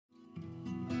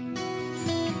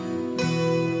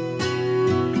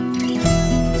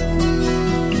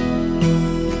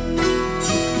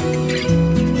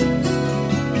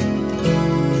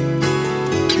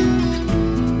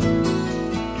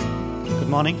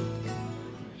morning?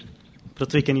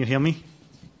 Prithvi, can you hear me?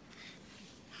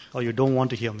 Or you don't want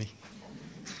to hear me?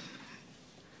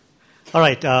 All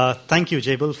right. Thank you,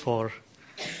 Jabal, for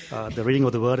the reading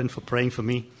of the word and for praying for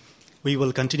me. We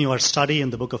will continue our study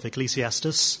in the book of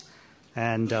Ecclesiastes.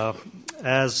 And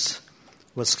as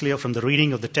was clear from the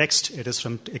reading of the text, it is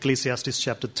from Ecclesiastes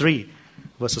chapter 3,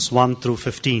 verses 1 through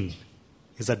 15.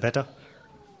 Is that better?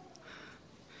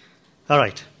 All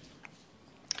right.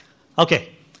 Okay.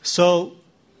 So,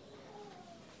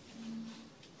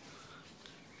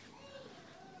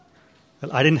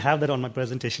 well, I didn't have that on my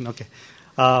presentation. Okay.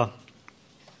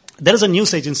 There is a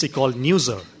news agency called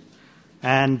Newser,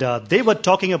 and they were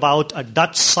talking about a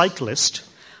Dutch cyclist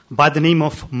by the name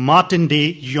of Martin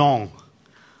de Jong.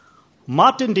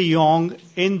 Martin de Jong,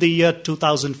 in the year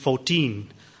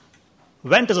 2014,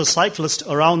 went as a cyclist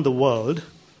around the world,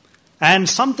 and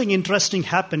something interesting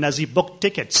happened as he booked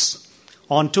tickets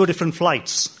on two different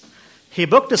flights. He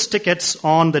booked his tickets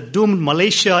on the doomed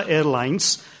Malaysia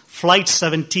Airlines Flight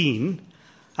 17,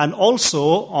 and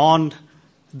also on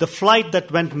the flight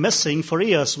that went missing for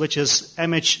years, which is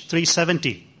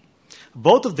MH370.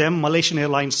 Both of them Malaysian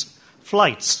Airlines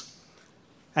flights.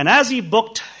 And as he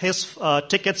booked his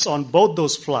tickets on both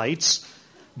those flights,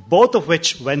 both of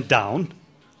which went down,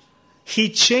 he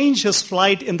changed his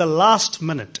flight in the last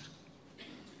minute.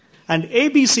 And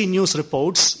ABC News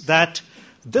reports that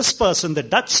this person, the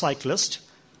Dutch cyclist,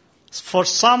 for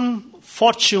some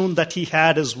fortune that he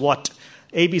had, is what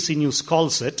ABC News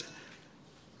calls it,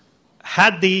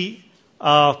 had the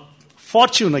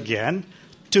fortune again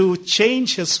to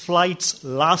change his flights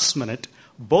last minute,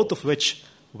 both of which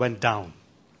went down.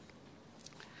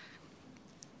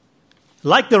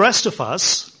 Like the rest of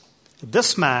us,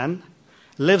 this man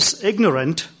lives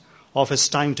ignorant of his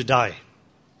time to die.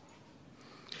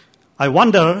 I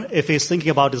wonder if he's thinking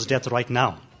about his death right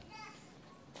now.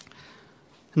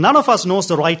 None of us knows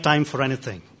the right time for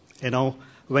anything.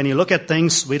 When you look at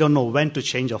things, we don't know when to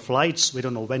change our flights, we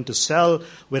don't know when to sell,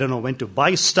 we don't know when to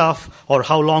buy stuff, or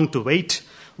how long to wait.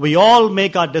 We all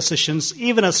make our decisions,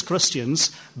 even as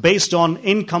Christians, based on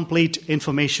incomplete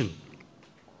information.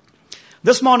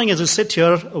 This morning, as you sit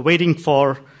here waiting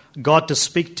for God to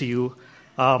speak to you,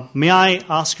 may I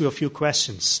ask you a few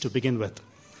questions to begin with?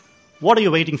 What are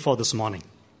you waiting for this morning?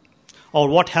 Or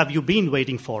what have you been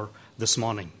waiting for this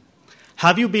morning?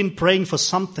 Have you been praying for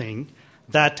something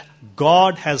that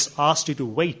God has asked you to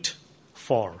wait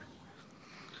for?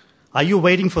 Are you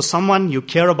waiting for someone you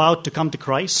care about to come to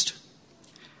Christ?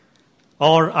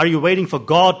 Or are you waiting for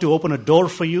God to open a door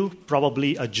for you,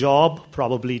 probably a job,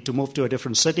 probably to move to a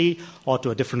different city or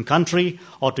to a different country,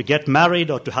 or to get married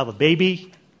or to have a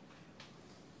baby,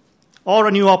 or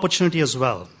a new opportunity as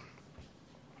well?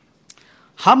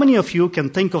 How many of you can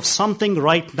think of something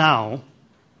right now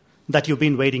that you've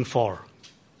been waiting for?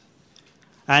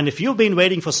 And if you've been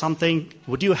waiting for something,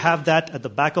 would you have that at the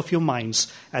back of your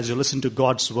minds as you listen to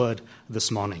God's word this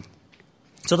morning?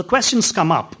 So the questions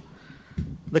come up.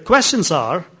 The questions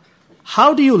are,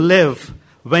 how do you live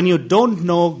when you don't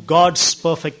know God's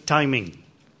perfect timing?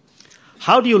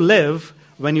 How do you live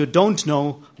when you don't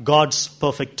know God's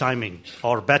perfect timing?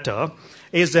 Or better,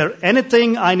 is there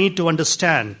anything I need to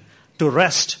understand to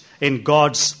rest in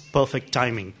God's perfect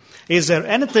timing? Is there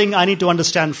anything I need to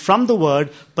understand from the Word,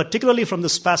 particularly from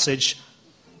this passage,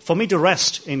 for me to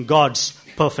rest in God's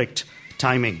perfect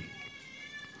timing?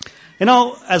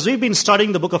 As we've been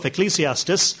studying the book of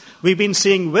Ecclesiastes, we've been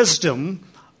seeing wisdom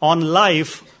on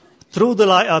life through the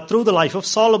life of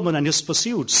Solomon and his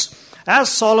pursuits. As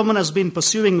Solomon has been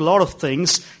pursuing a lot of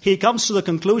things, he comes to the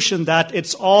conclusion that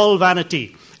it's all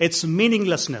vanity, it's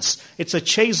meaninglessness, it's a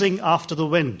chasing after the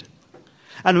wind.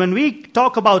 And when we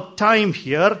talk about time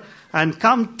here and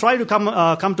try to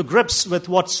come to grips with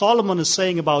what Solomon is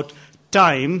saying about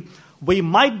time, we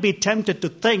might be tempted to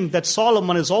think that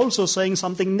Solomon is also saying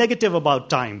something negative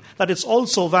about time, that it's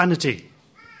also vanity.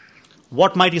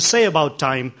 What might he say about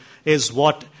time is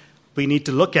what we need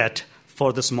to look at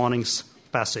for this morning's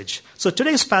passage. So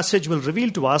today's passage will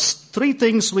reveal to us three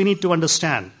things we need to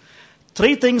understand.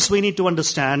 Three things we need to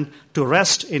understand to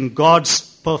rest in God's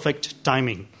perfect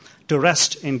timing. To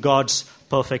rest in God's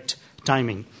perfect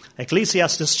timing.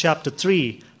 Ecclesiastes chapter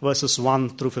 3, verses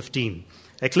 1 through 15.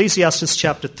 Ecclesiastes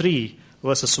chapter 3,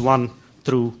 verses 1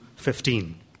 through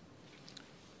 15.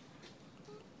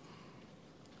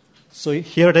 So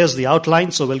here it is, the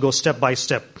outline, so we'll go step by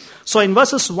step. So in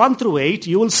verses 1 through 8,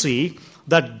 you will see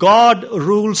that God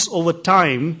rules over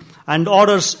time and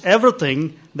orders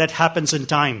everything that happens in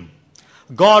time.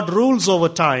 God rules over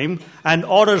time and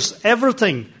orders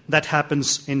everything that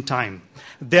happens in time.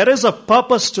 There is a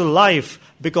purpose to life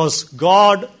because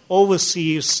God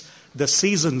oversees the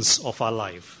seasons of our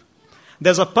life.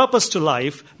 There's a purpose to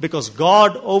life because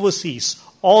God oversees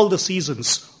all the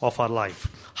seasons of our life.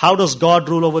 How does God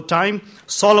rule over time?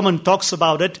 Solomon talks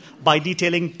about it by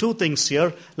detailing two things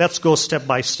here. Let's go step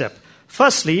by step.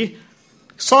 Firstly,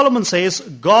 Solomon says,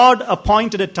 God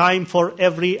appointed a time for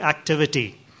every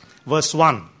activity. Verse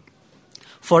 1.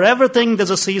 For everything there's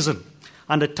a season,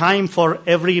 and a time for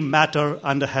every matter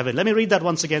under heaven. Let me read that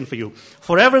once again for you.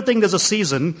 For everything there's a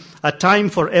season, a time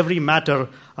for every matter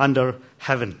under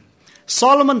heaven.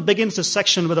 Solomon begins this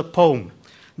section with a poem.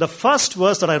 The first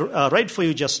verse that I read for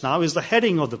you just now is the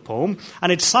heading of the poem,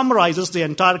 and it summarizes the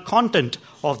entire content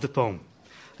of the poem.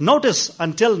 Notice,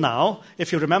 until now,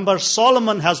 if you remember,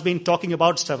 Solomon has been talking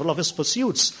about several of his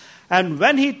pursuits. And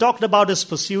when he talked about his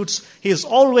pursuits, he has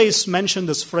always mentioned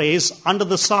this phrase, under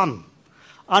the sun.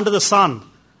 Under the sun.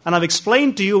 And I've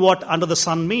explained to you what under the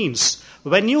sun means.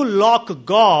 When you lock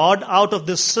God out of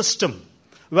this system,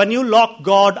 when you lock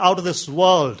God out of this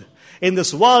world, in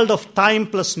this world of time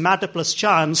plus matter plus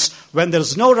chance, when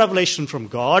there's no revelation from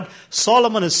God,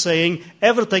 Solomon is saying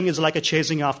everything is like a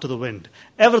chasing after the wind.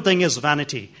 Everything is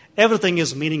vanity. Everything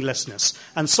is meaninglessness.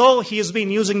 And so he has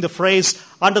been using the phrase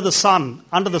under the sun,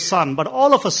 under the sun. But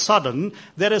all of a sudden,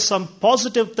 there is some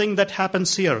positive thing that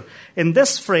happens here. In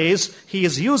this phrase, he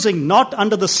is using not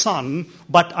under the sun,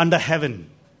 but under heaven.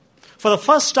 For the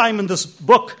first time in this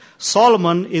book,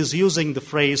 Solomon is using the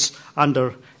phrase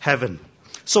under heaven.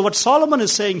 So what Solomon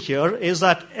is saying here is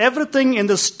that everything in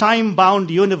this time-bound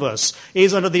universe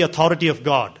is under the authority of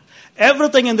God.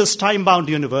 Everything in this time-bound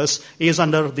universe is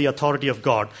under the authority of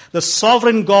God. The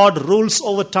sovereign God rules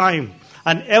over time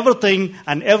and everything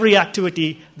and every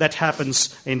activity that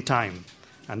happens in time.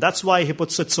 And that's why he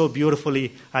puts it so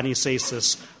beautifully, and he says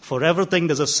this, for everything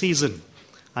there's a season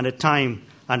and a time,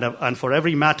 and for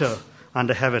every matter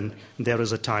under heaven, there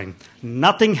is a time.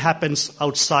 Nothing happens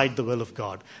outside the will of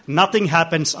God. Nothing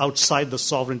happens outside the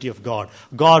sovereignty of God.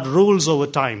 God rules over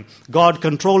time. God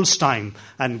controls time.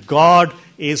 And God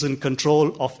is in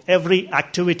control of every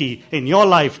activity in your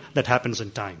life that happens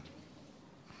in time.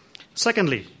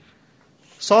 Secondly,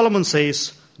 Solomon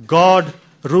says, God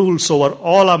rules over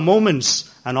all our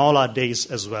moments and all our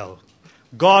days as well.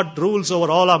 God rules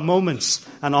over all our moments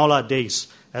and all our days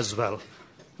as well.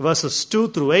 Verses 2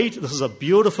 through 8, this is a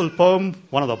beautiful poem,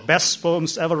 one of the best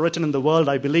poems ever written in the world,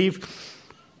 I believe.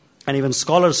 And even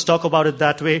scholars talk about it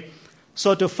that way.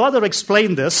 So to further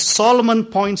explain this, Solomon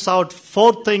points out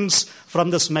 4 things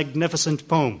from this magnificent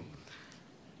poem.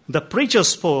 The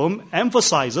preacher's poem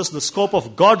emphasizes the scope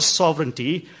of God's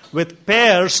sovereignty with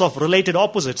pairs of related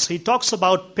opposites. He talks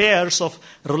about pairs of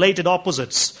related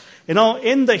opposites. You know,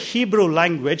 in the Hebrew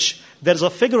language, there's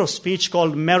a figure of speech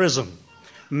called merism.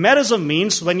 Merism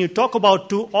means when you talk about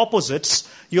two opposites,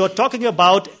 you're talking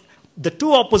about the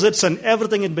two opposites and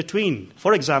everything in between.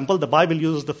 For example, the Bible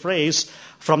uses the phrase,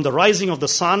 from the rising of the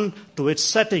sun to its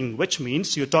setting, which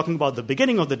means you're talking about the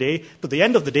beginning of the day to the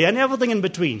end of the day and everything in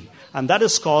between. And that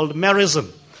is called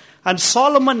merism. And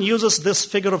Solomon uses this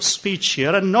figure of speech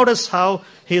here, and notice how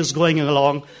he is going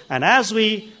along. And as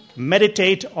we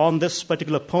meditate on this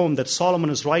particular poem that Solomon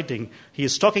is writing, he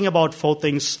is talking about 4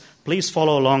 things. Please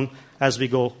follow along as we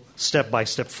go step by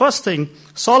step. First thing,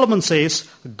 Solomon says,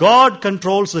 God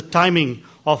controls the timing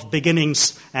of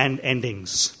beginnings and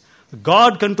endings.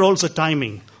 God controls the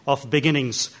timing of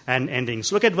beginnings and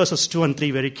endings. Look at verses 2 and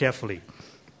 3 very carefully.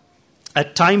 A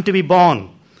time to be born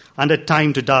and a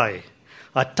time to die.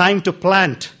 A time to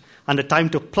plant and a time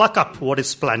to pluck up what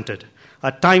is planted.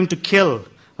 A time to kill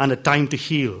and a time to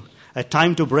heal. A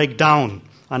time to break down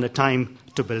and a time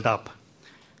to build up.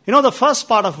 You know, the first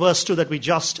part of verse 2 that we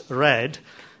just read,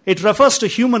 it refers to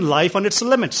human life and its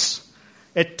limits.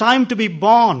 A time to be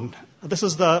born. This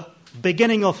is the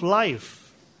beginning of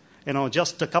life. You know,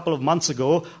 just a couple of months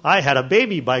ago, I had a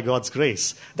baby by God's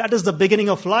grace. That is the beginning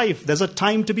of life. There's a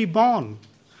time to be born.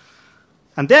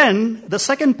 And then the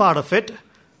second part of it,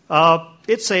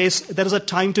 it says there is a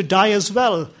time to die as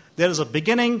well. There is a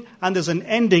beginning and there's an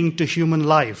ending to human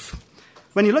life.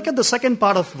 When you look at the second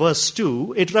part of verse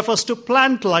 2, it refers to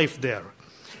plant life there.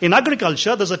 In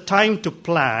agriculture, there's a time to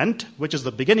plant, which is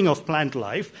the beginning of plant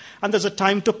life, and there's a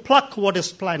time to pluck what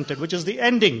is planted, which is the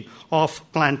ending of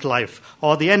plant life,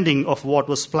 or the ending of what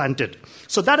was planted.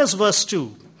 So that is verse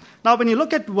 2. Now, when you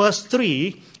look at verse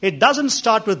 3, it doesn't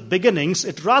start with beginnings,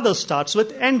 it rather starts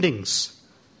with endings.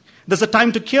 There's a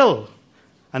time to kill,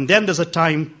 and then there's a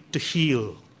time to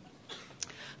heal.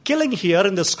 Killing here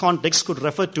in this context could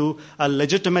refer to a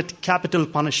legitimate capital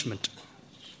punishment,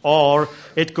 or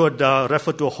it could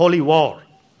refer to a holy war.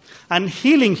 And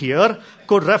healing here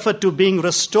could refer to being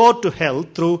restored to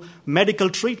health through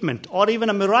medical treatment, or even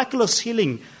a miraculous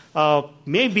healing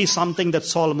may be something that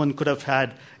Solomon could have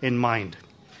had in mind.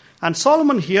 And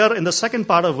Solomon here in the second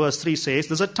part of verse 3 says,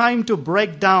 there's a time to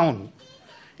break down.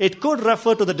 It could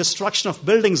refer to the destruction of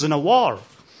buildings in a war.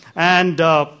 And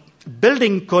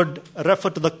building could refer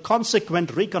to the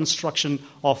consequent reconstruction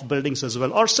of buildings as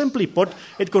well. Or simply put,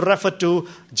 it could refer to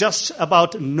just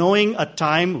about knowing a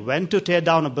time when to tear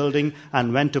down a building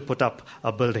and when to put up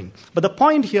a building. But the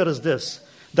point here is this,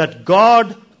 that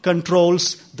God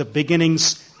controls the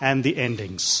beginnings and the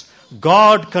endings.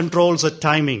 God controls the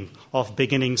timing of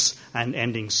beginnings and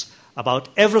endings about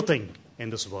everything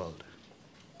in this world.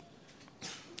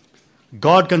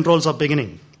 God controls our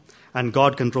beginning and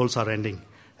God controls our ending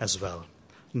as well.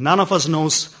 None of us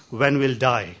knows when we'll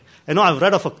die. I've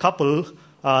read of a couple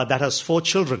that has 4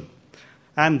 children.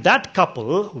 And that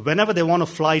couple, whenever they want to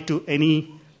fly to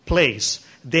any place,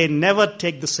 they never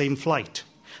take the same flight.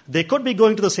 They could be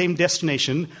going to the same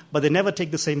destination, but they never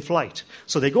take the same flight.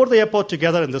 So they go to the airport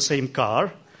together in the same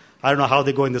car. I don't know how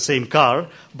they go in the same car,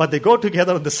 but they go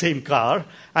together in the same car,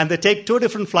 and they take 2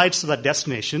 different flights to that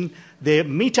destination. They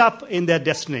meet up in their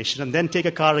destination and then take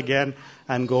a car again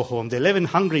and go home. They live in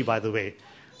Hungary, by the way.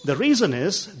 The reason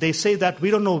is they say that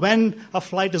we don't know when a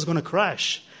flight is going to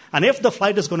crash. And if the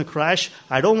flight is going to crash,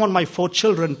 I don't want my 4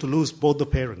 children to lose both the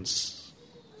parents.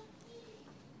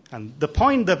 And the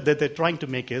point that they're trying to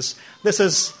make is, this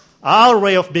is our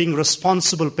way of being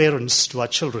responsible parents to our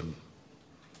children.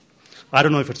 I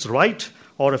don't know if it's right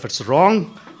or if it's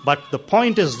wrong, but the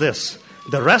point is this.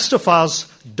 The rest of us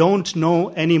don't know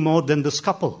any more than this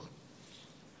couple.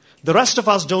 The rest of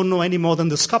us don't know any more than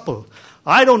this couple.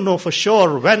 I don't know for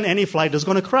sure when any flight is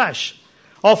going to crash.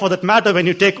 Or for that matter, when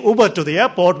you take Uber to the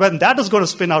airport, when that is going to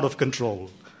spin out of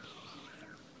control.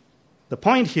 The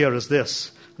point here is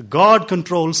this. God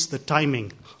controls the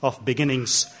timing of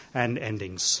beginnings and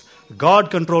endings.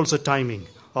 God controls the timing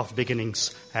of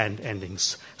beginnings and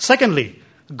endings. Secondly,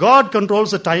 God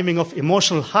controls the timing of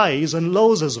emotional highs and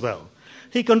lows as well.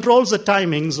 He controls the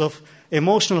timings of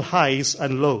emotional highs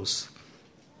and lows.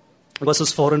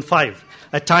 Verses 4 and 5.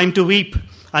 A time to weep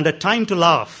and a time to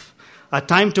laugh. A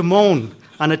time to mourn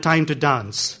and a time to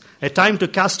dance. A time to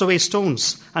cast away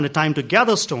stones and a time to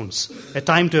gather stones. A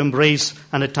time to embrace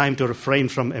and a time to refrain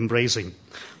from embracing.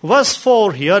 Verse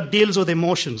 4 here deals with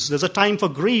emotions. There's a time for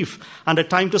grief and a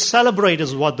time to celebrate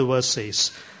is what the verse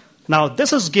says. Now,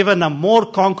 this is given a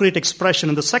more concrete expression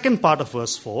in the second part of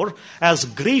verse 4 as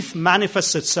grief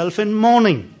manifests itself in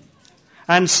mourning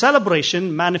and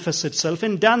celebration manifests itself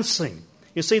in dancing.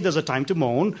 You see, there's a time to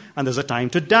mourn and there's a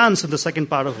time to dance in the second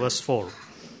part of verse 4.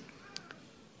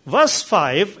 Verse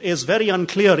 5 is very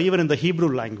unclear even in the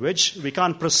Hebrew language. We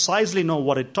can't precisely know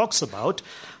what it talks about.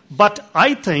 But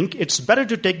I think it's better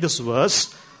to take this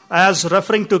verse as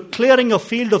referring to clearing a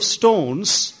field of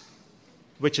stones,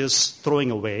 which is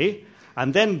throwing away,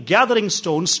 and then gathering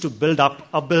stones to build up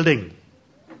a building.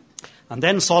 And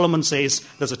then Solomon says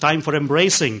there's a time for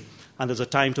embracing and there's a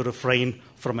time to refrain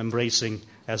from embracing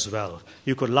as well.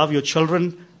 You could love your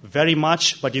children very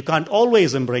much, but you can't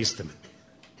always embrace them.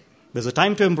 There's a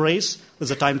time to embrace,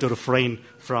 there's a time to refrain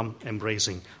from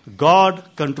embracing. God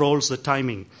controls the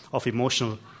timing of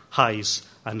emotional highs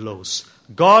and lows.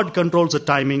 God controls the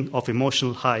timing of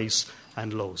emotional highs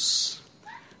and lows.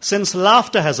 Since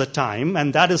laughter has a time,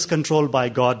 and that is controlled by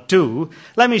God too,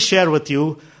 let me share with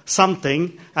you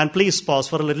something, and please pause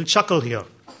for a little chuckle here.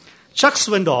 Chuck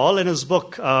Swindoll, in his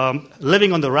book,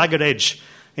 Living on the Ragged Edge,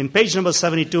 in page number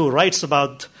 72, writes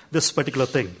about this particular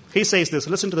thing. He says this,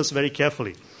 listen to this very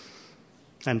carefully.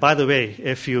 And by the way,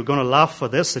 if you're going to laugh for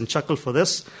this and chuckle for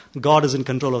this, God is in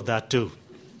control of that too.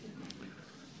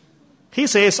 He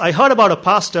says, I heard about a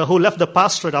pastor who left the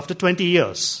pastorate after 20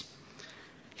 years.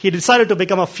 He decided to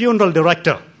become a funeral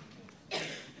director.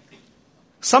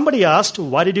 Somebody asked,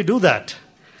 why did you do that?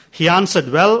 He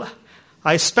answered, well,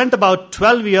 I spent about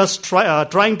 12 years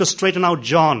trying to straighten out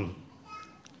John.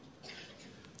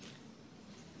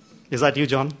 Is that you,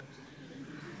 John?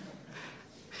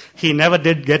 He never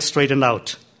did get straightened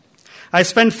out. I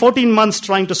spent 14 months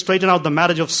trying to straighten out the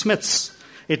marriage of Smiths.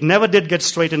 It never did get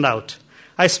straightened out.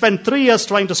 I spent 3 years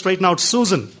trying to straighten out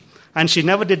Susan, and she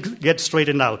never did get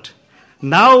straightened out.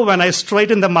 Now, when I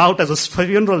straighten them out as a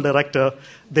funeral director,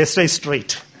 they stay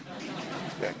straight.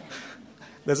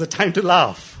 There's a time to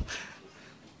laugh.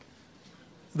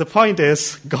 The point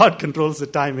is, God controls the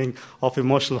timing of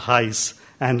emotional highs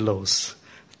and lows.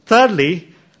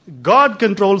 Thirdly, God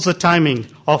controls the timing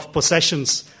of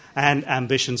possessions and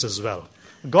ambitions as well.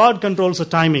 God controls the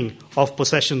timing of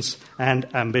possessions and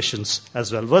ambitions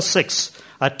as well. Verse 6,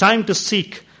 a time to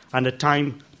seek and a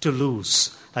time to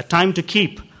lose, a time to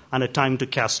keep and a time to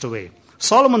cast away.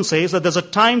 Solomon says that there's a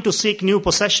time to seek new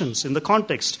possessions in the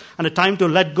context, and a time to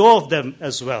let go of them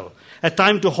as well. A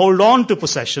time to hold on to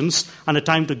possessions, and a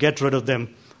time to get rid of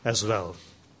them as well.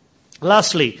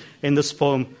 Lastly, in this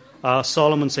poem,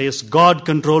 Solomon says God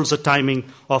controls the timing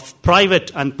of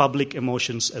private and public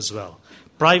emotions as well.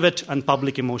 Private and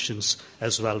public emotions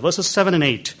as well. Verses 7 and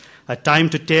 8. A time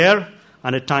to tear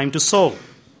and a time to sow.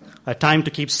 A time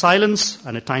to keep silence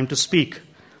and a time to speak.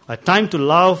 A time to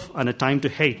love and a time to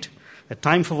hate. A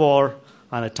time for war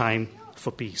and a time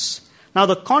for peace. Now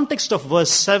the context of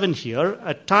verse 7 here,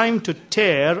 a time to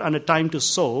tear and a time to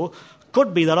sow,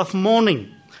 could be that of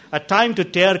mourning. A time to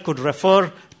tear could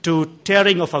refer to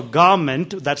tearing of a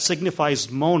garment that signifies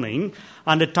mourning,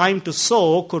 and a time to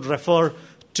sow could refer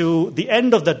to the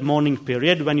end of that mourning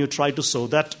period when you try to sew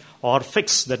that or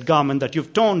fix that garment that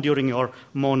you've torn during your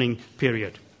mourning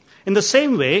period. In the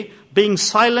same way, being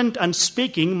silent and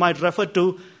speaking might refer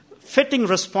to fitting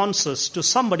responses to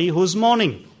somebody who's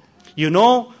mourning. You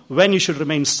know when you should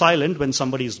remain silent when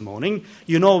somebody is mourning.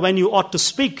 You know when you ought to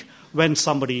speak when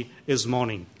somebody is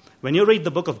mourning. When you read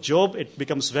the book of Job, it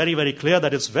becomes very, very clear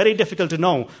that it's very difficult to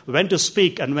know when to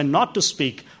speak and when not to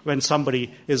speak when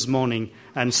somebody is mourning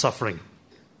and suffering.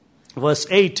 Verse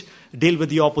 8 deal with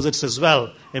the opposites as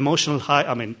well.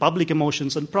 Public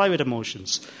emotions and private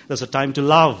emotions. There's a time to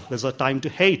love. There's a time to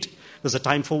hate. There's a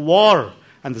time for war.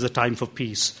 And there's a time for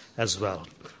peace as well.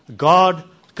 God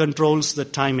controls the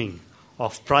timing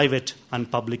of private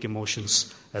and public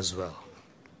emotions as well.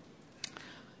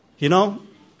 You know,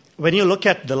 when you look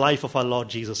at the life of our Lord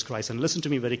Jesus Christ, and listen to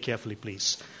me very carefully,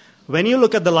 please. When you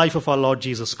look at the life of our Lord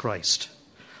Jesus Christ,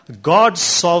 God's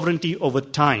sovereignty over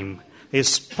time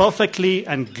is perfectly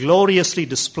and gloriously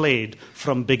displayed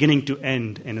from beginning to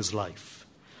end in his life.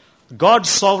 God's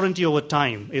sovereignty over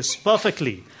time is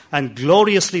perfectly and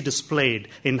gloriously displayed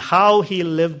in how he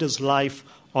lived his life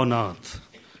on earth.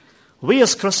 We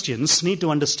as Christians need to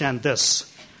understand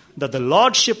this, that the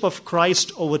lordship of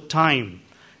Christ over time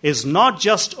is not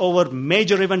just over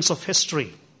major events of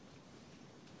history,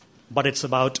 but it's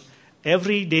about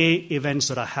everyday events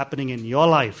that are happening in your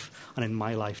life and in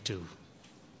my life too.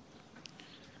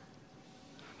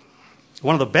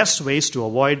 One of the best ways to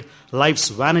avoid life's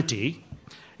vanity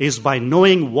is by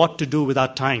knowing what to do with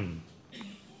our time.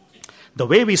 The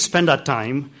way we spend our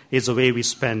time is the way we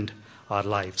spend our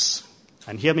lives.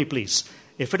 And hear me please,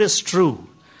 if it is true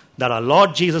that our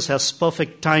Lord Jesus has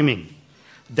perfect timing,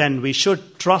 then we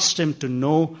should trust him to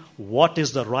know what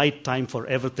is the right time for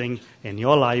everything in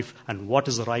your life and what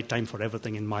is the right time for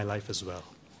everything in my life as well.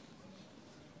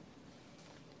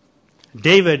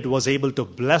 David was able to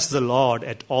bless the Lord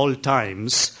at all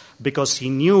times because he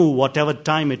knew whatever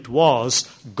time it was,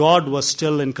 God was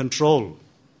still in control.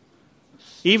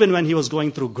 Even when he was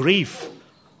going through grief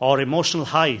or emotional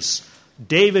highs,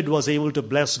 David was able to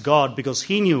bless God because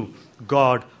he knew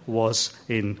God was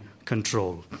in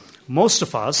control. Most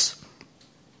of us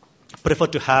prefer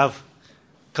to have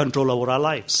control over our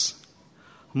lives.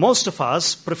 Most of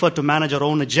us prefer to manage our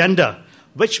own agenda,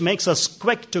 which makes us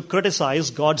quick to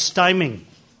criticize God's timing.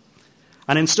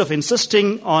 And instead of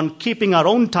insisting on keeping our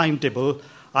own timetable,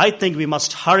 I think we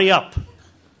must hurry up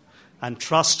and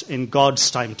trust in God's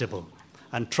timetable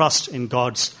and trust in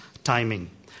God's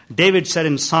timing. David said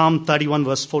in Psalm 31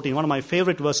 verse 14, one of my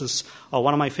favorite verses, or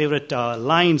one of my favorite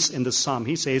lines in this psalm,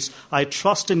 he says, I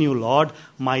trust in you, Lord,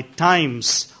 my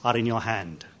times are in your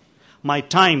hand. My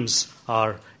times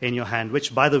are in your hand,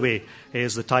 which, by the way,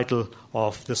 is the title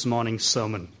of this morning's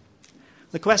sermon.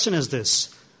 The question is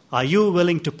this, are you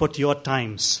willing to put your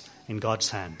times in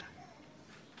God's hand?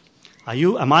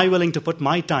 Am I willing to put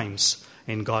my times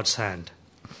in God's hand?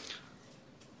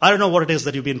 I don't know what it is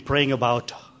that you've been praying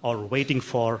about or waiting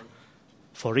for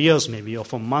years maybe, or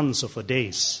for months or for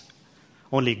days.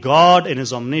 Only God in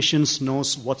his omniscience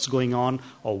knows what's going on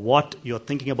or what you're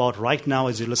thinking about right now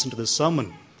as you listen to this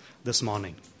sermon this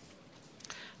morning.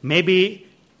 Maybe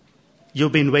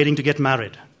you've been waiting to get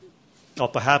married, or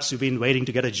perhaps you've been waiting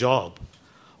to get a job,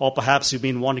 or perhaps you've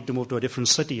been wanting to move to a different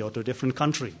city or to a different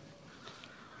country,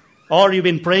 or you've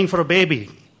been praying for a baby,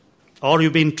 or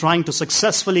you've been trying to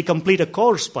successfully complete a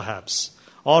course perhaps,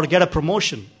 or get a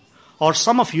promotion. Or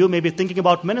some of you may be thinking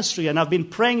about ministry and have been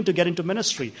praying to get into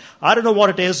ministry. I don't know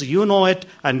what it is. You know it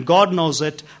and God knows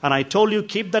it. And I told you,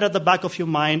 keep that at the back of your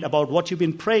mind about what you've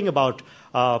been praying about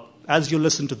as you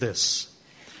listen to this.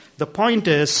 The point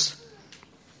is,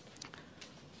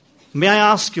 may I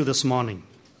ask you this morning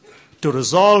to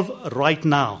resolve right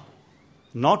now,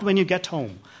 not when you get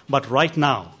home, but right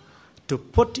now, to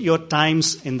put your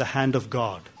times in the hand of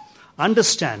God,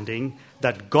 understanding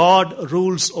that God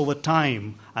rules over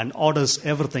time and orders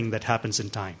everything that happens in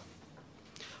time.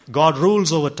 God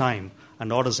rules over time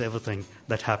and orders everything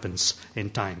that happens in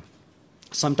time.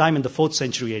 Sometime in the 4th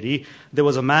century AD, there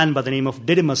was a man by the name of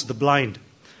Didymus the blind.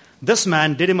 This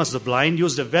man, Didymus the blind,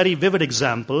 used a very vivid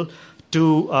example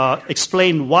to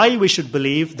explain why we should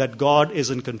believe that God is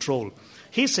in control.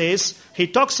 He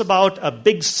talks about a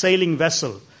big sailing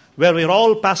vessel where we're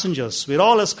all passengers. We're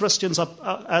all, as Christians,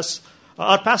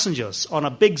 are passengers on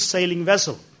a big sailing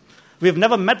vessel. We've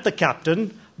never met the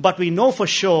captain, but we know for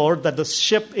sure that the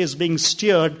ship is being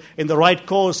steered in the right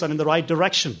course and in the right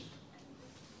direction.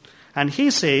 And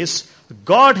he says,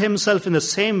 God himself in the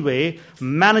same way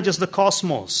manages the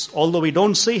cosmos. Although we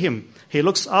don't see him, he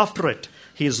looks after it.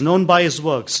 He is known by his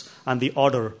works and the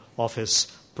order of his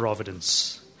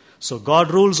providence. So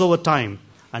God rules over time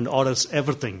and orders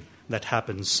everything that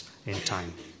happens in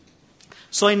time.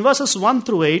 So in verses 1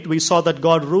 through 8, we saw that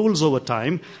God rules over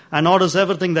time and orders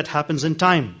everything that happens in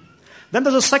time. Then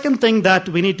there's a second thing that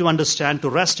we need to understand to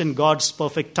rest in God's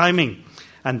perfect timing.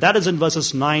 And that is in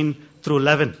verses 9 through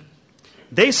 11.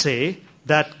 They say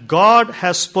that God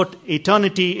has put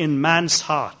eternity in man's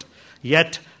heart,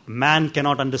 yet man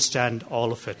cannot understand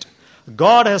all of it.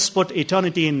 God has put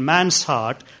eternity in man's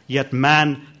heart, yet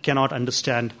man cannot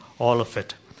understand all of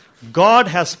it. God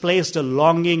has placed a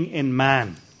longing in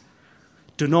man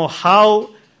to know how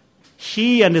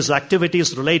he and his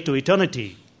activities relate to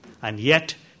eternity, and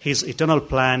yet his eternal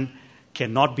plan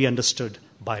cannot be understood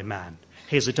by man.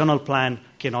 His eternal plan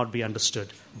cannot be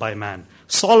understood by man.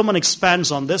 Solomon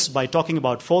expands on this by talking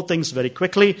about 4 things very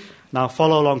quickly. Now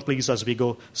follow along, please, as we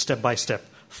go step by step.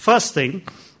 First thing,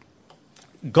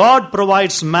 God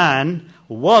provides man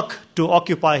work to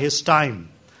occupy his time.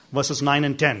 Verses 9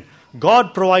 and 10.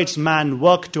 God provides man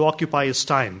work to occupy his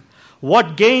time.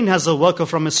 What gain has a worker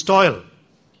from his toil?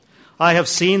 I have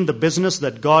seen the business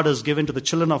that God has given to the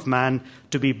children of man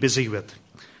to be busy with.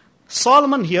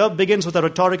 Solomon here begins with a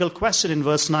rhetorical question in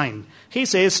verse 9. He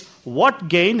says, what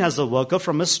gain has the worker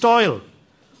from his toil?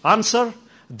 Answer,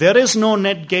 there is no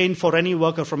net gain for any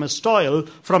worker from his toil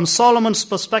from Solomon's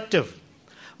perspective.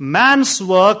 Man's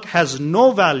work has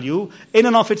no value in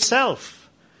and of itself.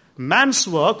 Man's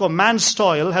work or man's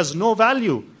toil has no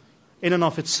value in and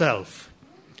of itself.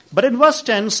 But in verse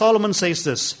 10, Solomon says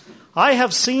this, I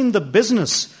have seen the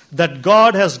business that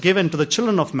God has given to the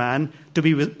children of man to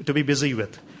be busy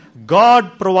with.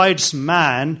 God provides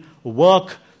man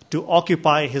work to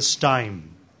occupy his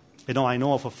time. I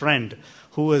know of a friend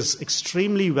who is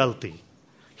extremely wealthy.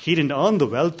 He didn't earn the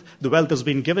wealth has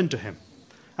been given to him.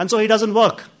 And so he doesn't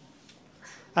work.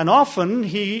 And often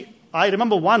I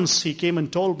remember once he came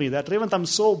and told me that, Revant, I'm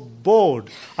so bored,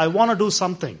 I want to do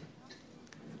something.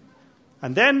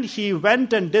 And then he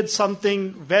went and did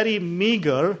something very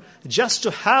meager just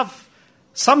to have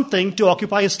something to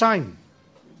occupy his time.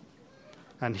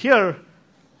 And here,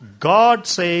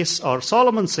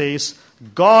 Solomon says,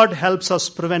 God helps us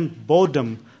prevent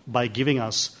boredom by giving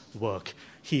us work.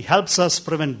 He helps us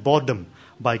prevent boredom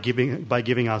by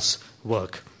giving us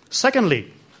work.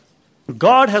 Secondly,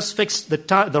 God has fixed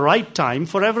the right time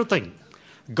for everything.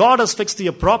 God has fixed the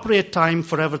appropriate time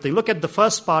for everything. Look at the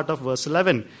first part of verse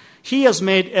 11. He has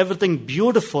made everything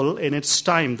beautiful in its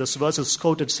time. This verse is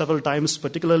quoted several times,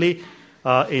 particularly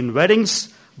in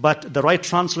weddings. But the right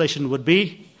translation would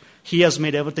be, He has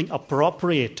made everything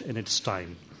appropriate in its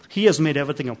time. He has made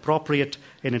everything appropriate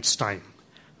in its time.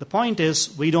 The point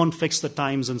is, we don't fix the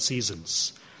times and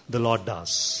seasons. The Lord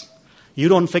does. You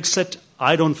don't fix it.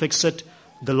 I don't fix it.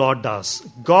 The Lord does.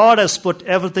 God has put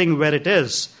everything where it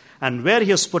is. And where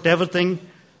He has put everything,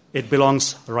 it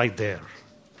belongs right there.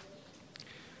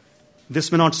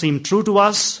 This may not seem true to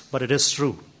us, but it is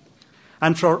true.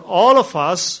 And for all of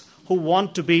us who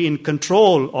want to be in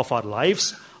control of our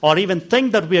lives, or even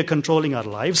think that we are controlling our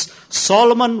lives,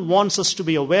 Solomon wants us to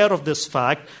be aware of this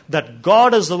fact that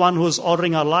God is the one who is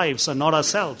ordering our lives and not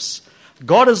ourselves.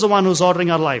 God is the one who is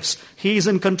ordering our lives. He is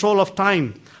in control of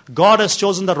time. God has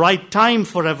chosen the right time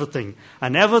for everything.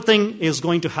 And everything is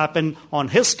going to happen on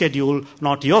His schedule,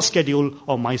 not your schedule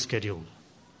or my schedule.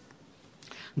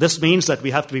 This means that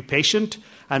we have to be patient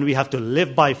and we have to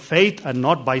live by faith and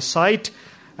not by sight,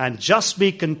 and just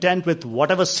be content with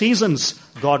whatever seasons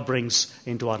God brings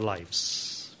into our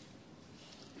lives.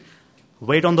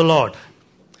 Wait on the Lord.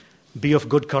 Be of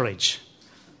good courage.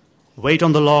 Wait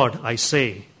on the Lord, I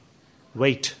say.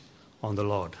 Wait on the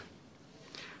Lord.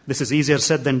 This is easier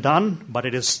said than done, but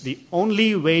it is the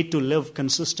only way to live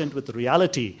consistent with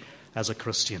reality as a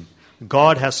Christian.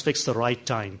 God has fixed the right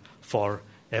time for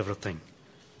everything.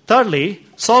 Thirdly,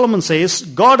 Solomon says,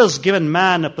 God has given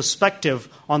man a perspective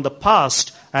on the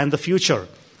past and the future.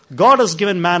 God has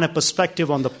given man a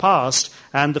perspective on the past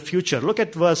and the future. Look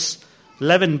at verse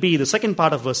 11b, the second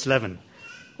part of verse 11.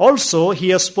 Also, he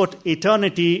has put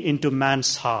eternity into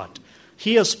man's heart.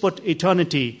 He has put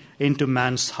eternity into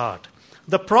man's heart.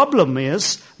 The problem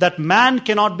is that man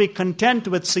cannot be content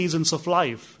with seasons of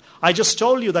life. I just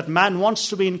told you that man wants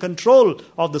to be in control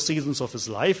of the seasons of his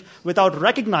life without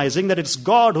recognizing that it's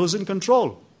God who's in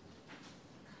control.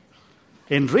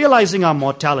 In realizing our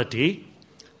mortality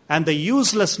and the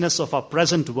uselessness of our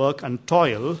present work and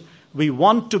toil, we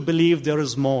want to believe there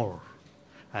is more.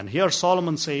 And here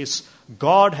Solomon says,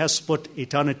 God has put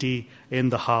eternity in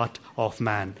the heart of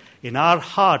man. In our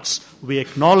hearts, we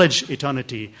acknowledge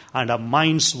eternity, and our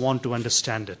minds want to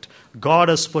understand it. God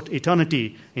has put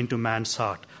eternity into man's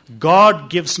heart. God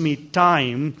gives me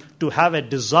time to have a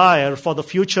desire for the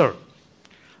future.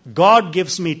 God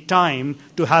gives me time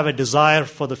to have a desire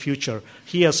for the future.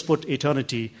 He has put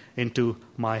eternity into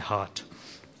my heart.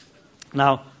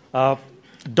 Now,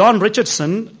 Don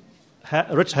Richardson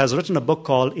has written a book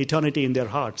called Eternity in Their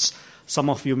Hearts. Some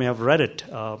of you may have read it.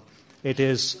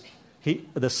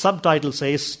 The subtitle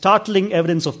says, Startling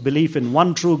Evidence of Belief in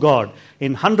One True God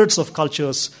in Hundreds of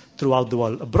Cultures Throughout the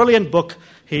World. A brilliant book.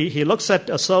 He looks at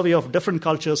a survey of different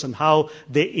cultures and how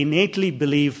they innately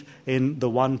believe in the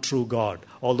one true God,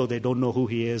 although they don't know who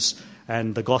he is,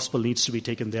 and the gospel needs to be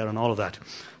taken there and all of that.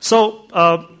 So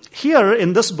here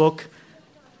in this book,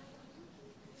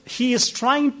 he is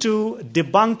trying to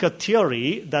debunk a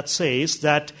theory that says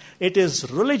that it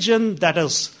is religion that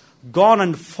has gone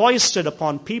and foisted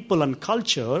upon people and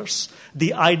cultures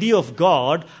the idea of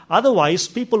God. Otherwise,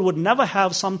 people would never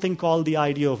have something called the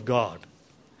idea of God.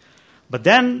 But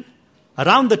then,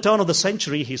 around the turn of the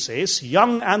century, he says,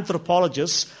 young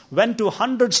anthropologists went to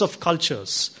hundreds of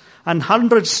cultures and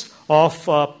hundreds of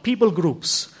people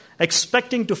groups,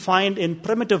 expecting to find in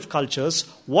primitive cultures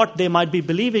what they might be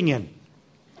believing in.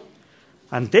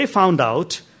 And they found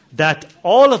out that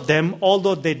all of them,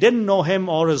 although they didn't know him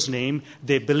or his name,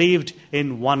 they believed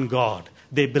in one God.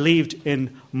 They believed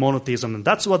in monotheism. And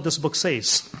that's what this book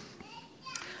says.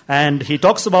 And he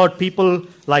talks about people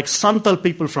like Santal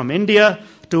people from India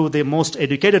to the most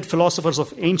educated philosophers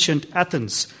of ancient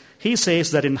Athens. He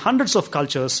says that in hundreds of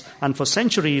cultures and for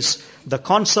centuries, the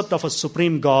concept of a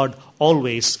supreme God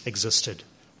always existed.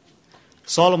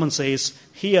 Solomon says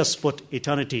he has put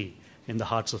eternity in the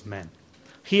hearts of men.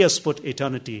 He has put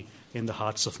eternity in the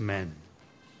hearts of men.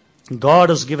 God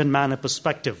has given man a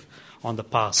perspective on the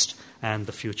past and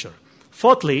the future.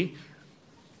 Fourthly,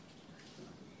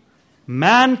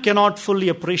 man cannot fully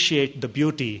appreciate the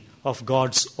beauty of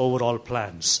God's overall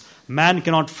plans. Man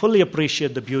cannot fully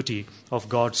appreciate the beauty of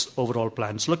God's overall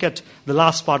plans. Look at the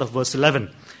last part of verse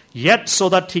 11. Yet so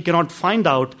that he cannot find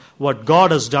out what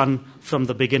God has done from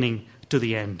the beginning to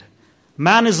the end.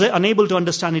 Man is unable to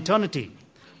understand eternity.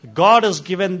 God has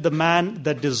given the man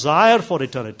the desire for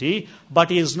eternity, but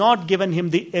he has not given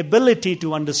him the ability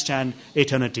to understand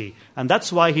eternity. And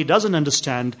that's why he doesn't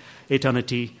understand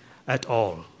eternity at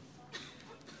all.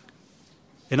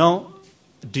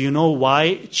 Do you know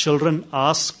why children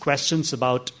ask questions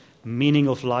about meaning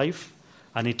of life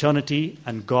and eternity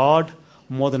and God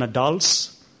more than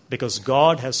adults? Because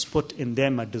God has put in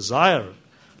them a desire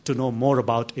to know more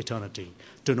about eternity,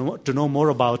 to know more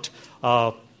about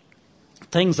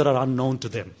things that are unknown to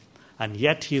them. And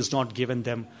yet he has not given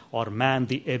them or man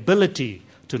the ability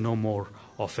to know more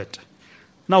of it.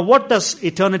 Now, what does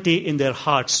eternity in their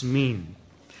hearts mean?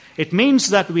 It means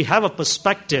that we have a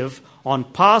perspective on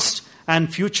past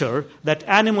and future that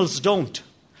animals don't.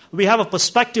 We have a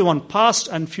perspective on past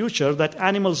and future that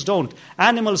animals don't.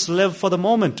 Animals live for the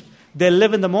moment. They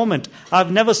live in the moment.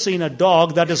 I've never seen a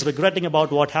dog that is regretting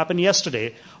about what happened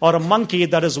yesterday or a monkey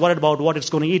that is worried about what it's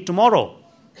going to eat tomorrow.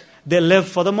 They live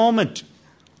for the moment.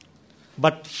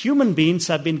 But human beings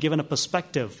have been given a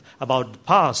perspective about the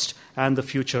past and the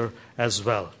future as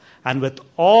well. And with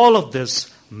all of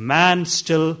this, man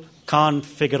still can't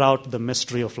figure out the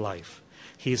mystery of life.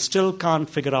 He still can't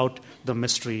figure out the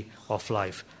mystery of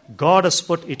life. God has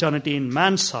put eternity in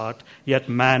man's heart, yet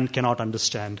man cannot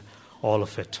understand all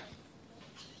of it.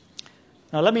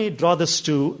 Now let me draw this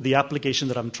to the application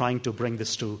that I'm trying to bring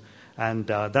this to, and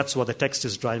that's what the text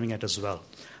is driving at as well.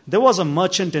 There was a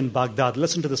merchant in Baghdad.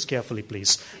 Listen to this carefully,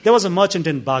 please. There was a merchant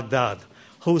in Baghdad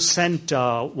who sent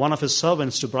one of his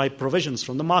servants to buy provisions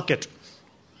from the market.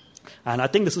 And I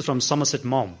think this is from Somerset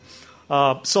Maugham.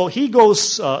 So he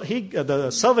goes,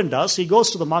 the servant does, he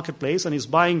goes to the marketplace and he's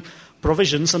buying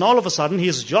provisions, and all of a sudden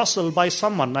he's jostled by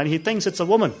someone and he thinks it's a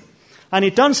woman. And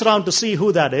he turns around to see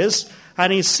who that is,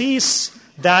 and he sees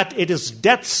that it is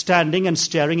Death standing and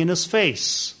staring in his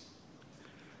face.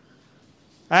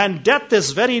 And Death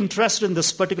is very interested in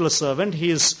this particular servant. He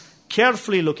is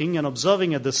carefully looking and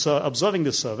observing this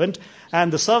servant.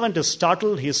 And the servant is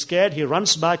startled, he is scared, he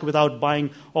runs back without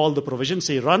buying all the provisions.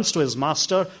 He runs to his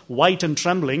master, white and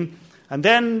trembling. And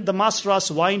then the master asks,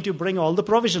 why didn't you bring all the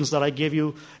provisions that I gave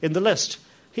you in the list?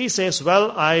 He says,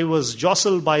 well, I was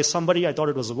jostled by somebody. I thought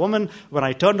it was a woman. When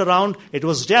I turned around, it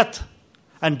was death.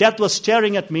 And death was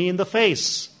staring at me in the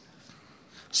face.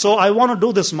 So I want to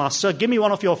do this, master. Give me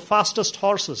one of your fastest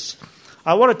horses.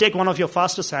 I want to take one of your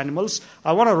fastest animals.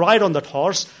 I want to ride on that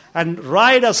horse and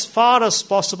ride as far as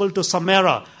possible to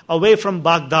Samarra, away from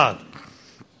Baghdad.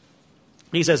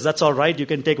 He says, that's all right. You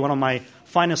can take one of my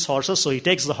finest horses. So he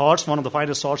takes the horse, one of the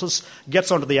finest horses, gets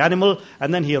onto the animal,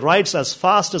 and then he rides as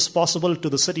fast as possible to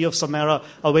the city of Samarra,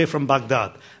 away from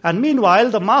Baghdad. And meanwhile,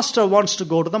 the master wants to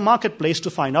go to the marketplace to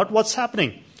find out what's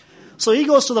happening. So he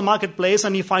goes to the marketplace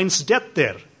and he finds death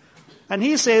there. And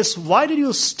he says, why did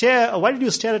you stare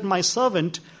at my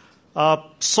servant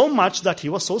so much that he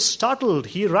was so startled?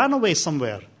 He ran away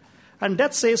somewhere. And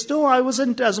Death says, no, I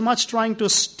wasn't as much trying to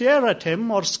stare at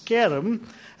him or scare him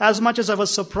as much as I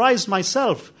was surprised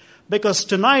myself, because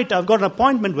tonight I've got an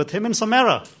appointment with him in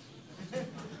Samarra.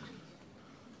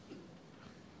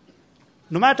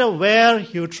 No matter where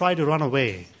you try to run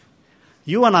away,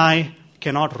 you and I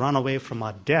cannot run away from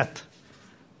our death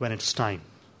when it's time.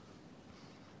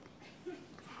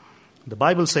 The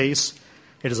Bible says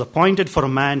it is appointed for a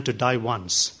man to die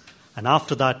once, and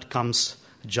after that comes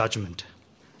judgment.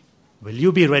 Will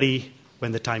you be ready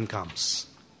when the time comes?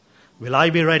 Will I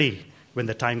be ready when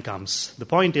the time comes? The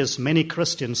point is, many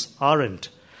Christians aren't.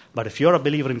 But if you're a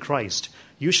believer in Christ,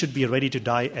 you should be ready to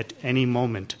die at any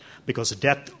moment, because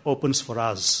death opens for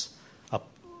us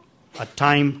a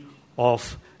time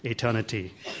of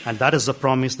eternity. And that is the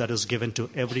promise that is given to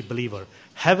every believer.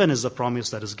 Heaven is the promise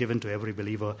that is given to every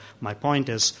believer. My point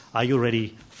is, are you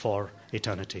ready for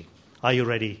eternity? Are you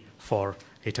ready for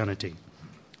eternity?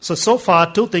 So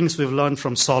far, two things we've learned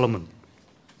from Solomon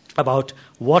about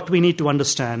what we need to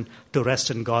understand to rest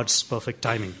in God's perfect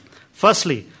timing.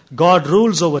 Firstly, God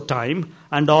rules over time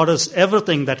and orders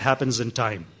everything that happens in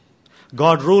time.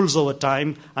 God rules over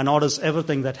time and orders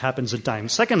everything that happens in time.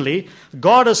 Secondly,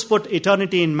 God has put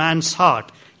eternity in man's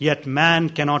heart, yet man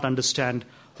cannot understand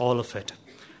all of it.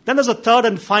 Then there's a third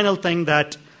and final thing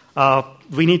that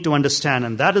we need to understand,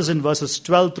 and that is in verses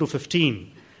 12 through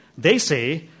 15. They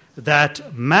say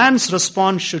that man's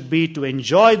response should be to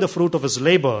enjoy the fruit of his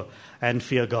labor and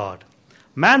fear God.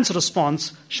 Man's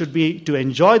response should be to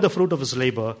enjoy the fruit of his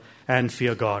labor and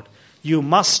fear God. You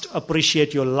must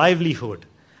appreciate your livelihood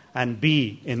and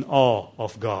be in awe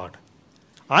of God.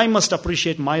 I must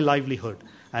appreciate my livelihood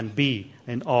and be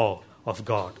in awe of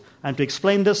God. And to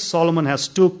explain this, Solomon has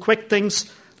two quick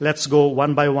things. Let's go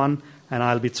one by one and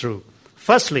I'll be through.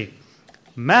 Firstly,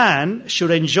 man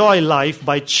should enjoy life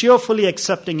by cheerfully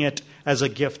accepting it as a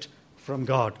gift from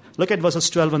God. Look at verses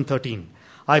 12 and 13.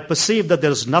 I perceive that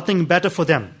there is nothing better for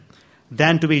them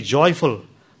than to be joyful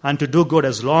and to do good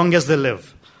as long as they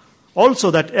live.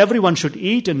 Also that everyone should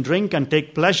eat and drink and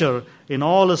take pleasure in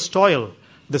all his toil.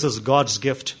 This is God's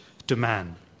gift to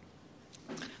man.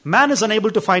 Man is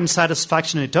unable to find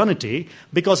satisfaction in eternity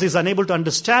because he is unable to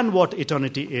understand what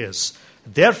eternity is.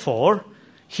 Therefore,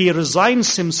 he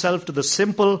resigns himself to the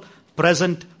simple,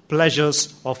 present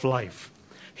pleasures of life.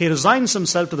 He resigns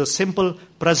himself to the simple,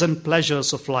 present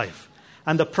pleasures of life.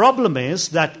 And the problem is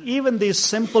that even these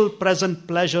simple, present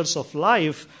pleasures of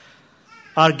life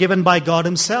are given by God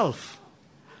himself.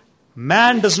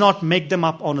 Man does not make them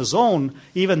up on his own.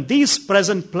 Even these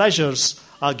present pleasures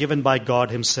are given by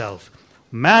God himself.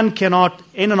 Man cannot,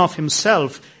 in and of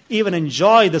himself, even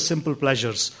enjoy the simple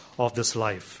pleasures of this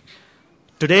life.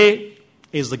 Today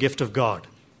is the gift of God.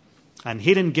 And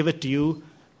he didn't give it to you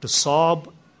to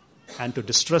sob and to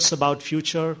distress about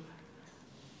future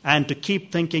and to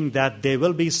keep thinking that there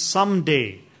will be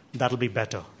someday that'll be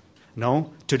better.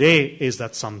 No, today is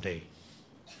that someday.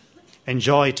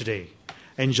 Enjoy today.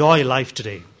 Enjoy life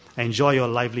today. Enjoy your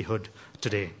livelihood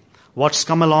today. What's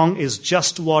come along is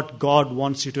just what God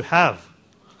wants you to have.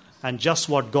 And just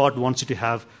what God wants you to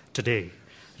have today.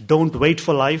 Don't wait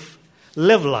for life.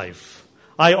 Live life.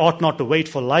 I ought not to wait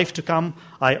for life to come.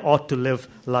 I ought to live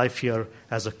life here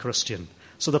as a Christian.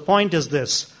 So the point is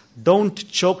this. Don't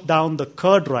choke down the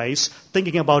curd rice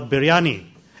thinking about biryani.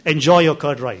 Enjoy your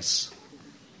curd rice.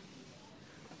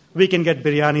 We can get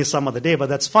biryani some other day, but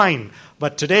that's fine.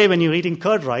 But today, when you're eating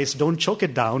curd rice, don't choke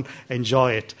it down.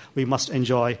 Enjoy it. We must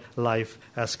enjoy life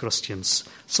as Christians.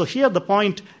 So here the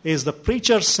point is the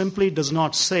preacher simply does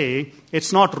not say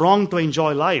it's not wrong to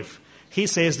enjoy life. He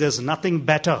says there's nothing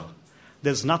better.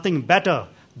 There's nothing better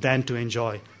than to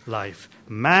enjoy life.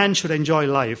 Man should enjoy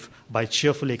life by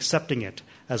cheerfully accepting it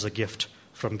as a gift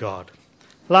from God.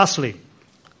 Lastly,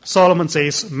 Solomon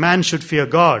says man should fear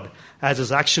God as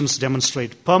his actions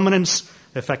demonstrate permanence,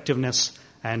 effectiveness,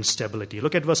 and stability.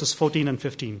 Look at verses 14 and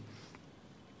 15.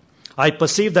 I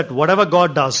perceive that whatever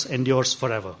God does endures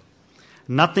forever.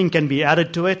 Nothing can be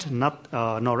added to it,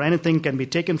 nor anything can be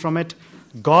taken from it.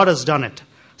 God has done it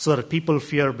so that people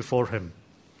fear before him.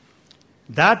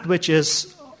 That which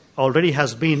is already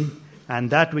has been, and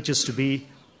that which is to be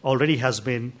already has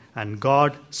been, and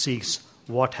God seeks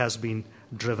what has been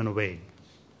driven away.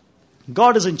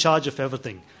 God is in charge of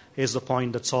everything, is the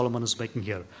point that Solomon is making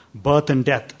here. Birth and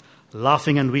death,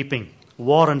 laughing and weeping,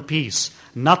 war and peace.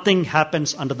 Nothing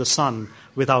happens under the sun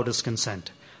without his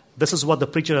consent. This is what the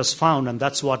preacher has found, and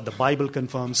that's what the Bible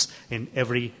confirms in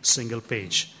every single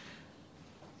page.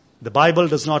 The Bible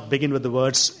does not begin with the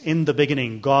words, in the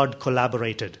beginning, God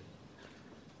collaborated.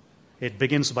 It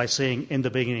begins by saying, in the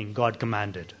beginning, God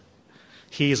commanded.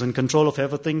 He is in control of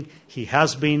everything. He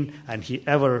has been, and he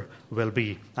ever will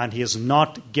be. And he has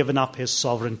not given up his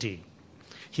sovereignty.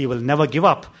 He will never give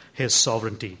up his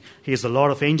sovereignty. He is the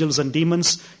Lord of angels and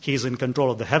demons. He is in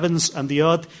control of the heavens and the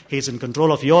earth. He is in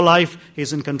control of your life. He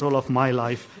is in control of my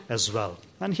life as well.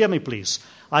 And hear me, please.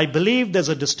 I believe there's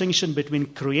a distinction between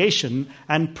creation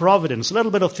and providence. A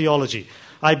little bit of theology.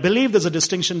 I believe there's a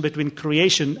distinction between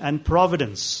creation and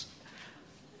providence,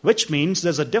 which means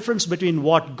there's a difference between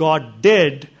what God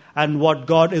did and what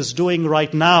God is doing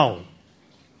right now.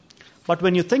 But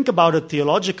when you think about it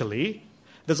theologically,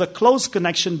 there's a close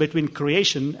connection between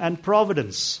creation and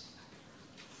providence.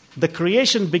 The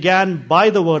creation began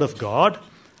by the Word of God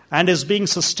and is being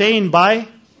sustained by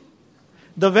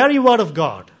the very Word of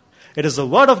God. It is the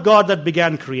Word of God that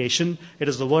began creation. It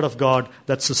is the Word of God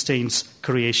that sustains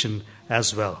creation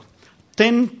as well.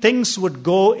 Then things would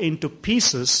go into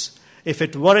pieces if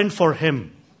it weren't for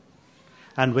him.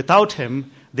 And without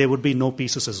him, there would be no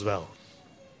pieces as well.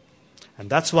 And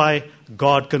that's why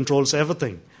God controls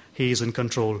everything. He is in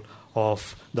control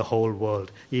of the whole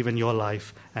world, even your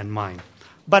life and mine.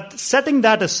 But setting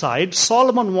that aside,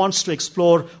 Solomon wants to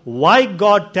explore why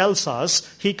God tells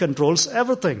us he controls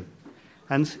everything.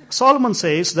 And Solomon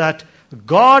says that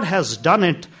God has done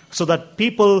it so that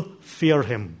people fear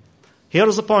him. Here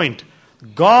is the point.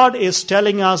 God is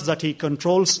telling us that he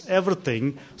controls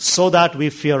everything so that we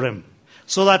fear him,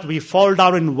 so that we fall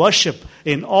down in worship,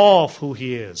 in awe of who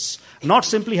he is. Not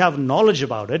simply have knowledge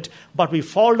about it, but we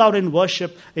fall down in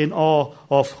worship, in awe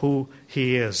of who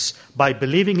he is, by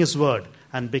believing his word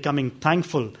and becoming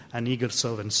thankful and eager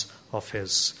servants of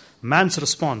his. Man's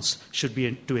response should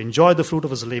be to enjoy the fruit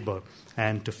of his labor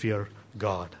and to fear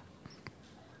God.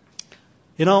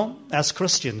 You know, as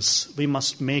Christians, we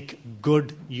must make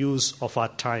good use of our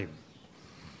time.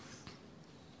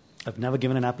 I've never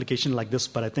given an application like this,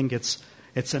 but I think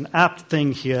it's an apt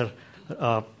thing here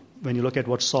when you look at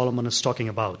what Solomon is talking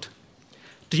about.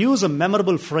 To use a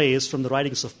memorable phrase from the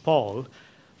writings of Paul,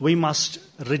 we must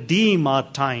redeem our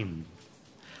time.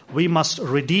 We must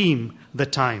redeem the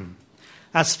time.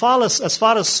 As far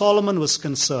as Solomon was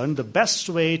concerned, the best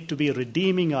way to be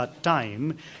redeeming our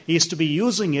time is to be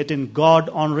using it in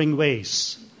God-honoring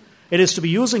ways. It is to be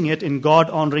using it in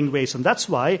God-honoring ways. And that's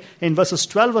why in verses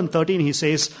 12 and 13 he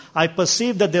says, I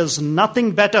perceive that there's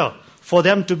nothing better for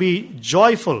them to be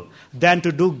joyful than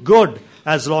to do good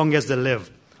as long as they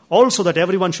live. Also that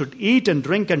everyone should eat and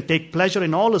drink and take pleasure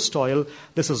in all his toil.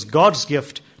 This is God's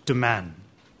gift to man.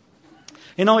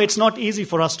 You know, it's not easy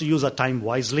for us to use our time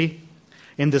wisely.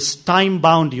 In this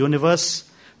time-bound universe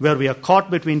where we are caught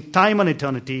between time and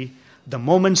eternity, the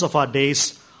moments of our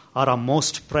days are our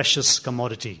most precious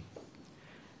commodity.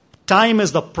 Time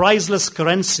is the priceless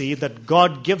currency that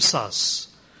God gives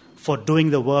us for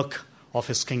doing the work of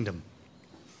his kingdom.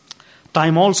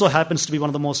 Time also happens to be one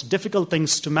of the most difficult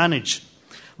things to manage.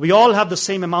 We all have the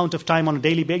same amount of time on a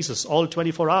daily basis, all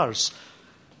 24 hours.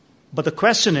 But the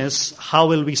question is, how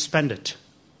will we spend it?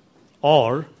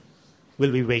 Or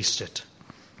will we waste it?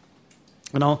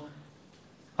 You know,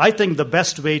 I think the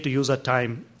best way to use our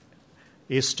time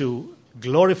is to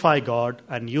glorify God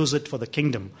and use it for the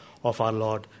kingdom of our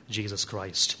Lord Jesus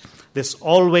Christ. This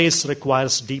always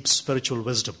requires deep spiritual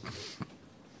wisdom.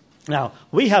 Now,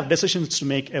 we have decisions to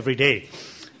make every day.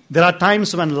 There are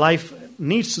times when life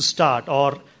needs to start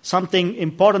or something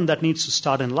important that needs to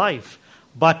start in life.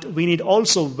 But we need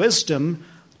also wisdom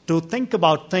to think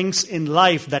about things in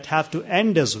life that have to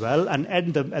end as well and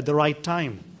end them at the right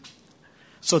time.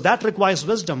 So that requires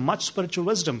wisdom, much spiritual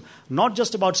wisdom, not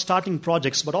just about starting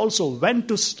projects, but also when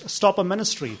to stop a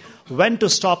ministry, when to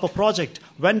stop a project,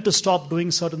 when to stop doing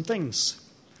certain things.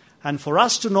 And for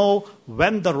us to know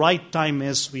when the right time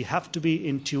is, we have to be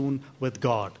in tune with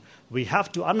God. We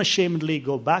have to unashamedly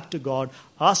go back to God,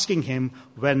 asking Him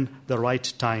when the right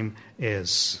time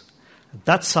is.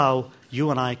 That's how you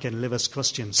and I can live as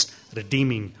Christians,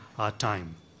 redeeming our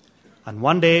time. And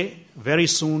one day, very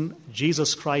soon,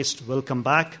 Jesus Christ will come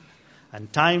back,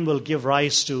 and time will give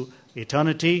rise to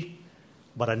eternity.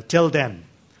 But until then,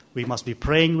 we must be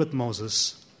praying with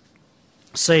Moses,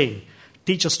 saying,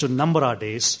 teach us to number our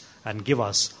days and give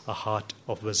us a heart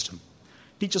of wisdom.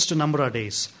 Teach us to number our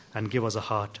days and give us a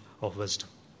heart of wisdom.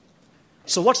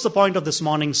 So what's the point of this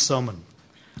morning's sermon?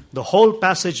 The whole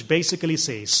passage basically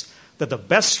says that the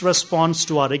best response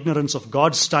to our ignorance of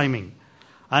God's timing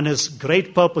and His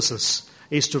great purposes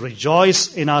is to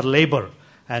rejoice in our labor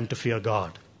and to fear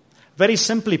God. Very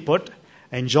simply put,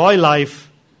 enjoy life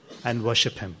and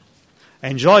worship Him.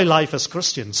 Enjoy life as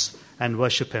Christians and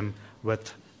worship Him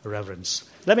with reverence.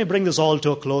 Let me bring this all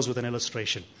to a close with an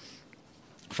illustration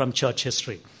from church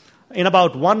history. In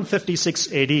about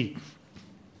 156 AD,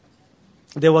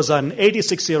 there was an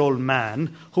 86-year-old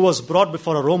man who was brought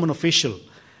before a Roman official.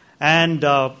 And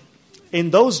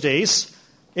in those days,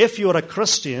 if you were a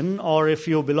Christian or if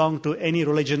you belong to any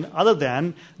religion other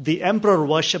than the emperor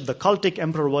worship, the cultic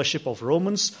emperor worship of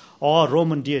Romans or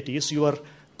Roman deities, you were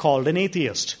called an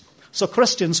atheist. So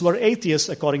Christians were atheists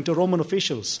according to Roman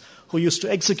officials who used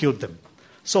to execute them.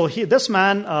 So this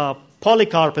man,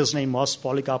 Polycarp, his name was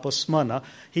Polycarpus Smyrna,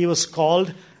 he was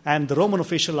called, and the Roman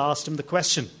official asked him the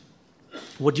question,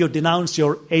 would you denounce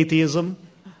your atheism?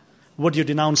 Would you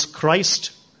denounce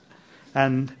Christ?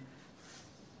 And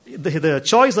the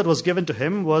choice that was given to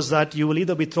him was that you will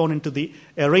either be thrown into the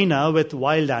arena with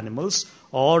wild animals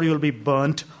or you will be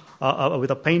burnt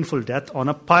with a painful death on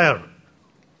a pyre.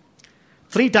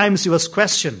 3 times he was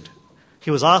questioned.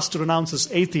 He was asked to renounce his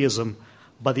atheism,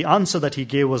 but the answer that he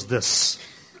gave was this: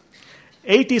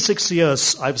 86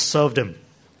 years I've served him,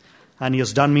 and he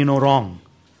has done me no wrong.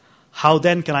 How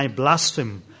then can I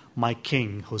blaspheme my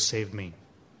king who saved me?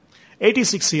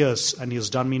 86 years, and he has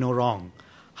done me no wrong.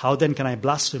 How then can I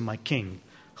blaspheme my king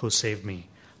who saved me?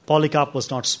 Polycarp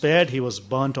was not spared. He was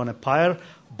burnt on a pyre,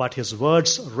 but his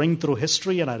words ring through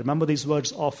history, and I remember these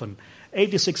words often.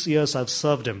 86 years I've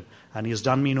served him, and he has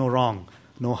done me no wrong,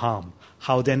 no harm.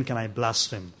 How then can I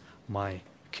blaspheme my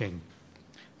king?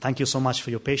 Thank you so much for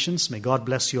your patience. May God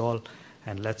bless you all,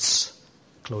 and let's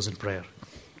close in prayer.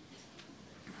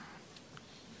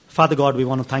 Father God, we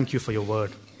want to thank you for your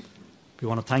word. We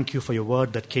want to thank you for your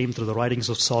word that came through the writings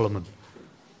of Solomon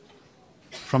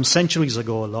from centuries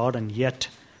ago, Lord, and yet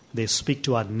they speak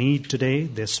to our need today.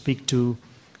 They speak to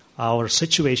our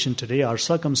situation today, our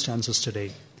circumstances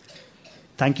today.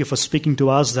 Thank you for speaking to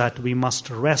us that we must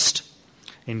rest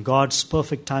in God's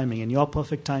perfect timing, in your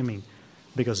perfect timing,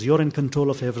 because you're in control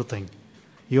of everything.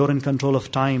 You're in control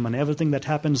of time and everything that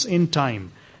happens in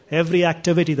time, every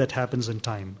activity that happens in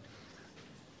time.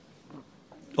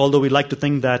 Although we like to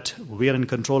think that we are in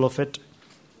control of it,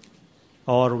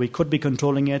 or we could be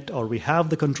controlling it, or we have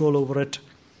the control over it,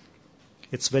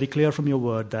 it's very clear from your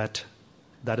word that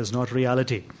that is not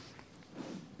reality.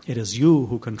 It is you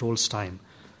who controls time,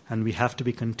 and we have to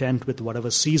be content with whatever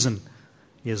season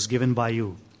is given by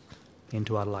you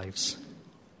into our lives.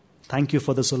 Thank you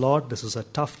for this, O Lord. This is a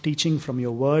tough teaching from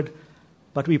your word,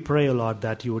 but we pray, O Lord,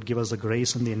 that you would give us the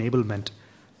grace and the enablement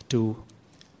to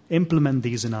implement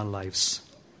these in our lives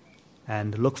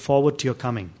and look forward to your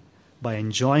coming by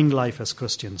enjoying life as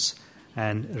Christians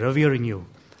and revering you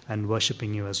and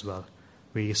worshiping you as well.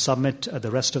 We submit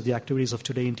the rest of the activities of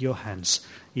today into your hands,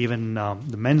 even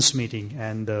the men's meeting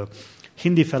and the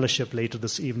Hindi fellowship later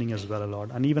this evening as well, O Lord,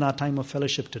 and even our time of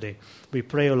fellowship today. We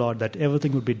pray, O Lord, that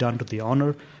everything would be done to the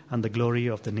honor and the glory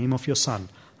of the name of your Son,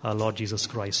 our Lord Jesus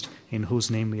Christ, in whose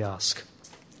name we ask.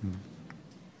 Amen.